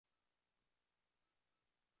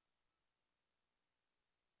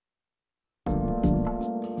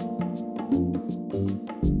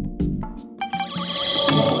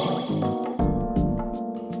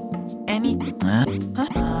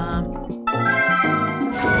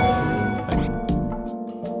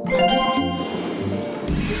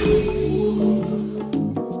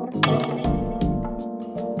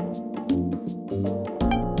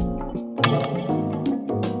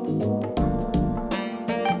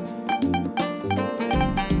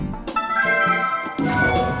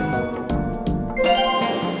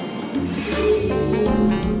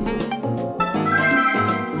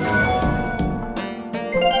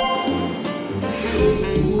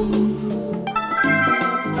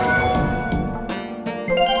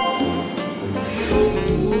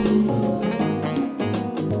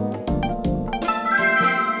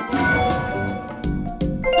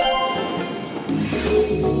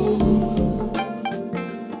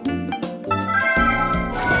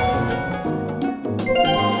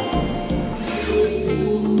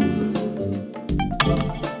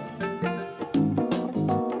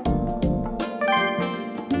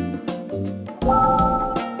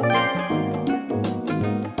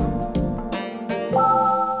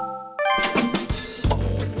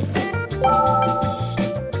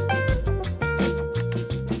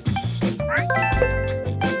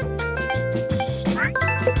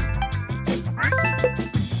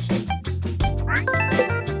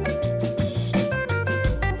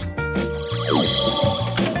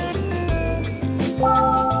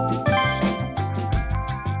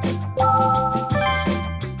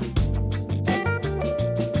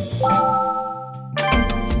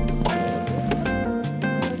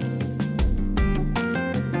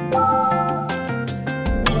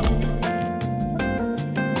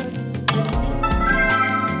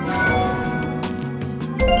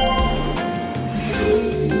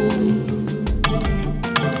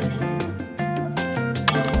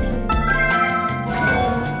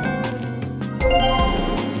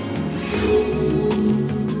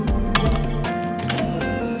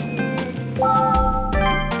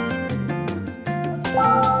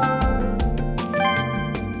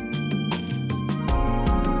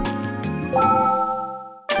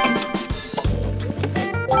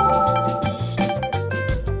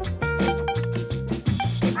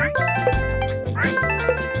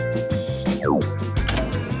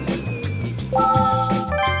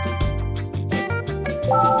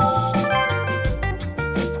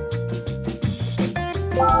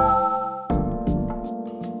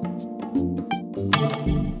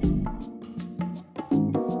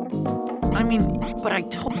I mean, but I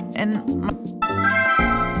told... And...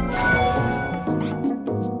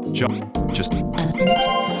 Just...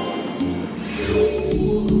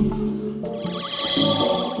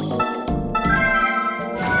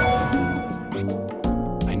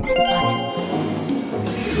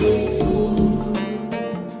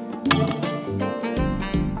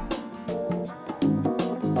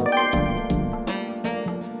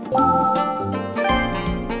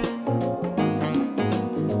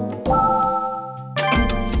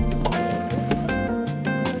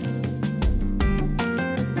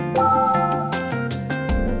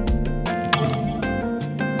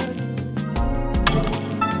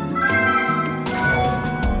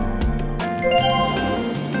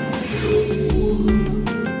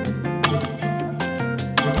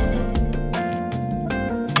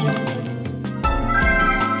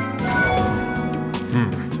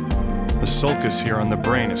 The sulcus here on the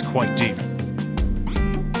brain is quite deep.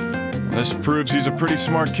 This proves he's a pretty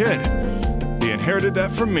smart kid. He inherited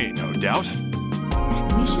that from me, no doubt.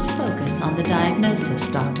 We should focus on the diagnosis,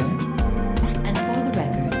 Doctor. And for the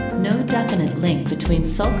record, no definite link between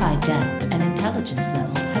sulci depth and intelligence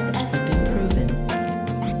level has ever been proven.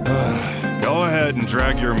 Go ahead and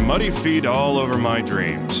drag your muddy feet all over my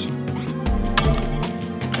dreams.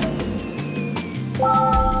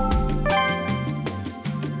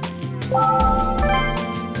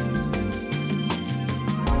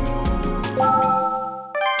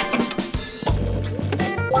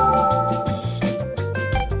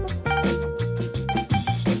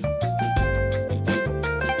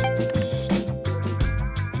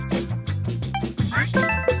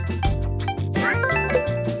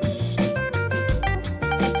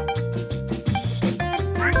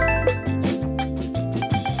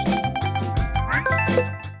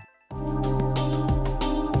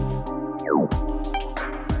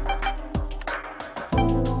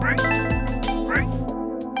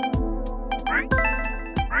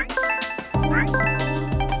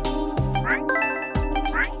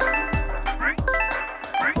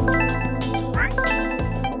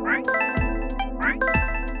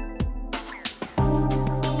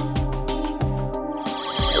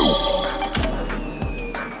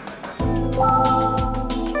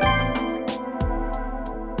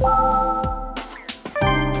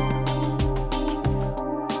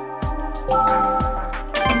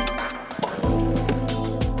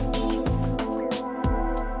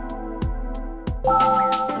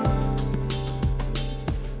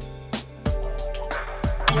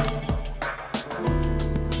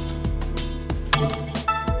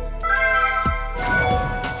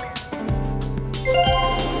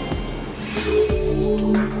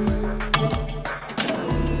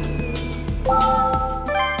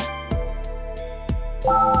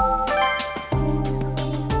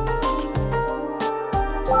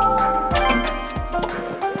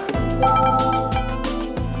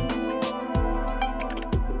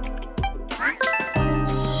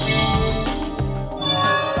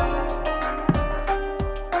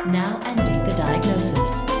 Now ending the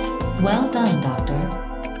diagnosis. Well done, Doctor.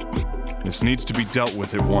 This needs to be dealt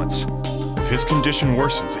with at once. If his condition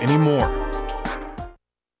worsens any more,